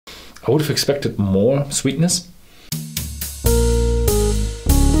I would have expected more sweetness.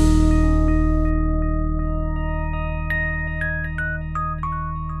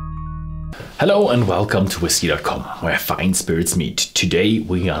 Hello and welcome to Whisky.com, where fine spirits meet. Today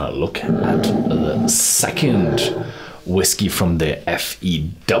we're gonna look at the second whiskey from the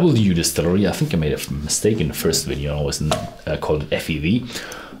FEW distillery. I think I made a mistake in the first video. I always called it FEW.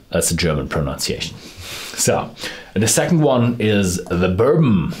 That's a German pronunciation. So, the second one is the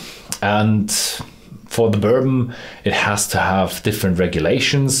bourbon. And for the bourbon, it has to have different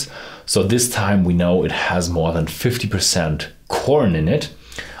regulations. So this time we know it has more than 50% corn in it.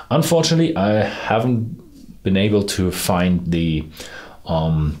 Unfortunately, I haven't been able to find the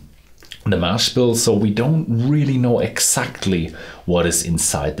mash bill, so we don't really know exactly what is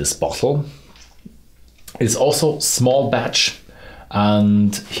inside this bottle. It's also small batch,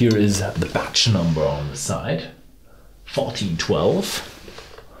 and here is the batch number on the side, 1412.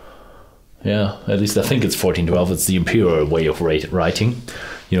 Yeah, at least I think it's 1412. It's the imperial way of writing.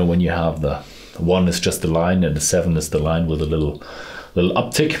 You know, when you have the 1 is just the line and the 7 is the line with a little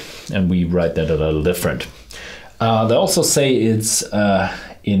uptick, and we write that a little different. They also say it's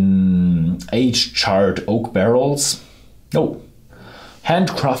in aged charred oak barrels. No,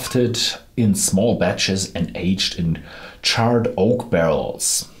 handcrafted in small batches and aged in charred oak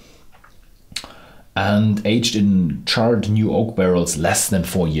barrels. And aged in charred new oak barrels less than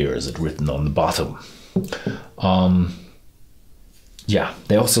 4 years, it's written on the bottom. Yeah,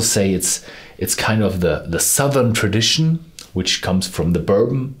 they also say it's kind of the southern tradition, which comes from the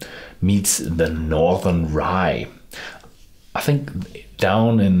bourbon, meets the northern rye. I think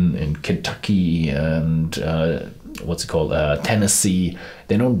down in Kentucky and what's it called, Tennessee,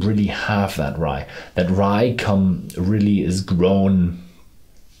 they don't really have that rye. That rye really is grown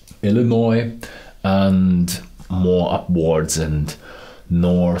Illinois and more upwards and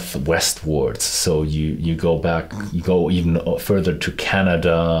northwestwards. So you go even further to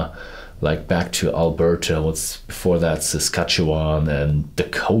Canada, like back to Alberta. What's before that, Saskatchewan, and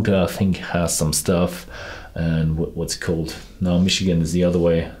Dakota I think has some stuff. And what's it called? No, Michigan is the other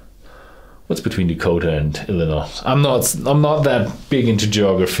way. What's between Dakota and Illinois? I'm not that big into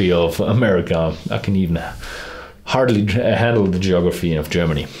geography of America. I can even hardly handle the geography of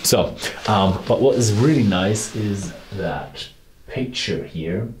Germany. So, but what is really nice is that picture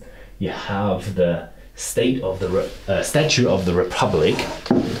here. You have the Statue of the Republic,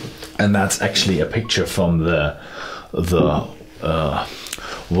 and that's actually a picture from the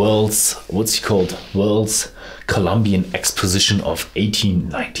World's Columbian Exposition of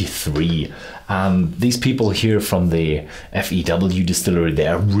 1893. And these people here from the FEW distillery, they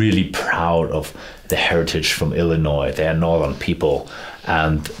are really proud of the heritage from Illinois. They are northern people,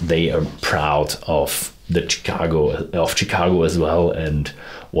 and they are proud of Chicago as well, and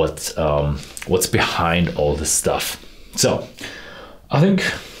what's behind all this stuff. So I think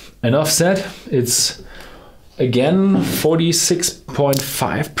enough said. It's again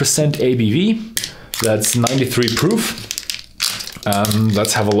 46.5% ABV. That's 93 proof.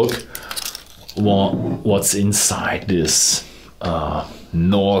 Let's have a look what's inside this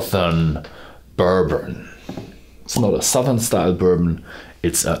northern bourbon. It's not a southern style bourbon,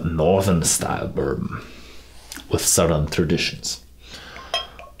 it's a northern style bourbon with southern traditions.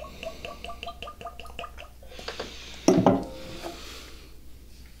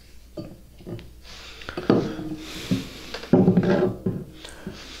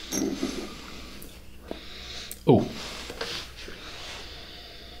 Oh,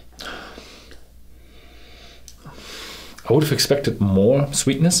 I would have expected more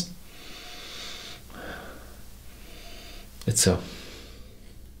sweetness.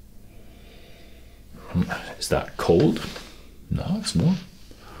 Is that cold? No, it's warm.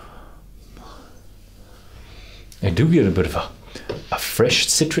 I do get a bit of a fresh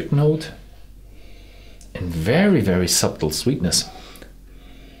citric note and very, very subtle sweetness.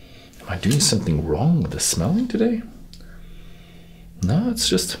 Am I doing something wrong with the smelling today? No, it's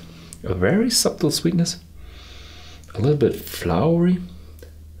just a very subtle sweetness. A little bit flowery.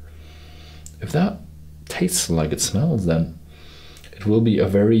 If that tastes like it smells, then it will be a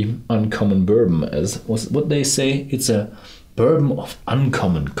very uncommon bourbon. As what they say, it's a bourbon of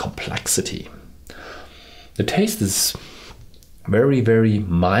uncommon complexity. The taste is very, very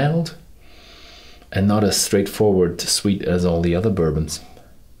mild and not as straightforward sweet as all the other bourbons.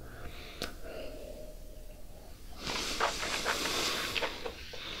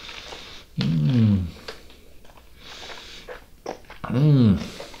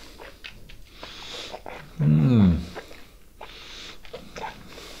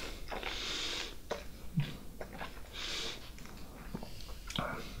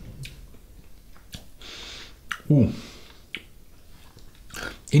 Ooh.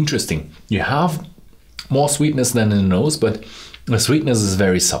 Interesting. You have more sweetness than in the nose, but the sweetness is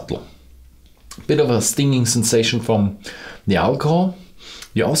very subtle. Bit of a stinging sensation from the alcohol.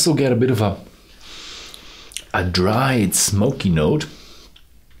 You also get a bit of a dried smoky note.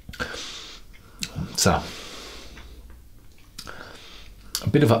 So a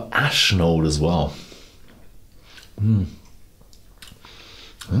bit of an ash note as well.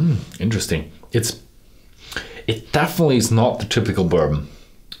 Interesting. It definitely is not the typical bourbon.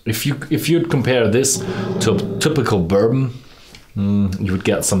 If you'd compare this to a typical bourbon, you would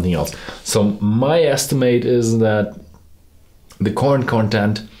get something else. So my estimate is that the corn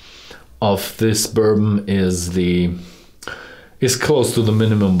content of this bourbon is close to the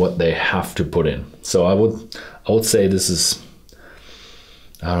minimum what they have to put in. So I would say this is,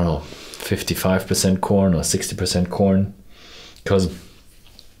 I don't know, 55% corn or 60% corn, because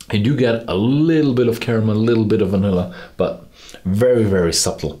you do get a little bit of caramel, a little bit of vanilla, but very, very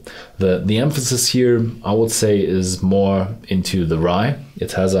subtle. The emphasis here, I would say, is more into the rye.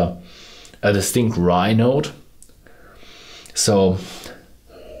 It has a distinct rye note. So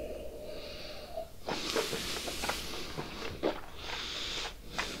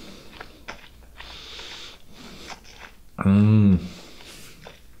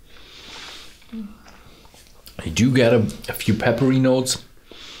you do get a few peppery notes.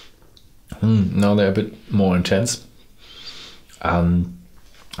 Now they're a bit more intense.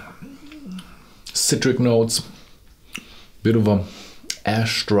 Citric notes, bit of a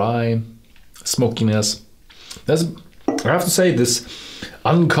ash dry smokiness. I have to say, this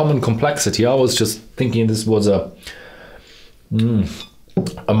uncommon complexity. I was just thinking this was a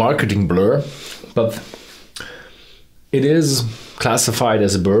marketing blur, but it is classified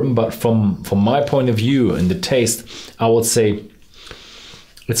as a bourbon. But from my point of view in the taste, I would say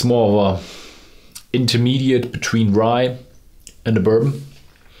it's more of a intermediate between rye and a bourbon.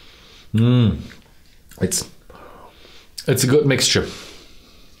 It's a good mixture.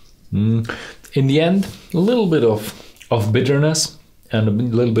 In the end, a little bit of bitterness and a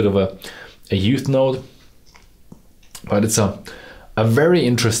little bit of a youth note, but it's a very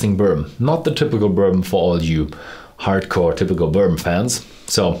interesting bourbon. Not the typical bourbon for all you hardcore typical bourbon fans.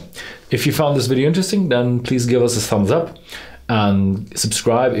 So if you found this video interesting, then please give us a thumbs up and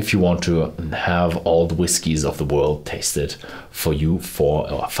subscribe if you want to have all the whiskeys of the world tasted for you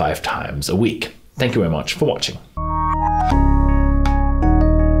 4 or 5 times a week. Thank you very much for watching.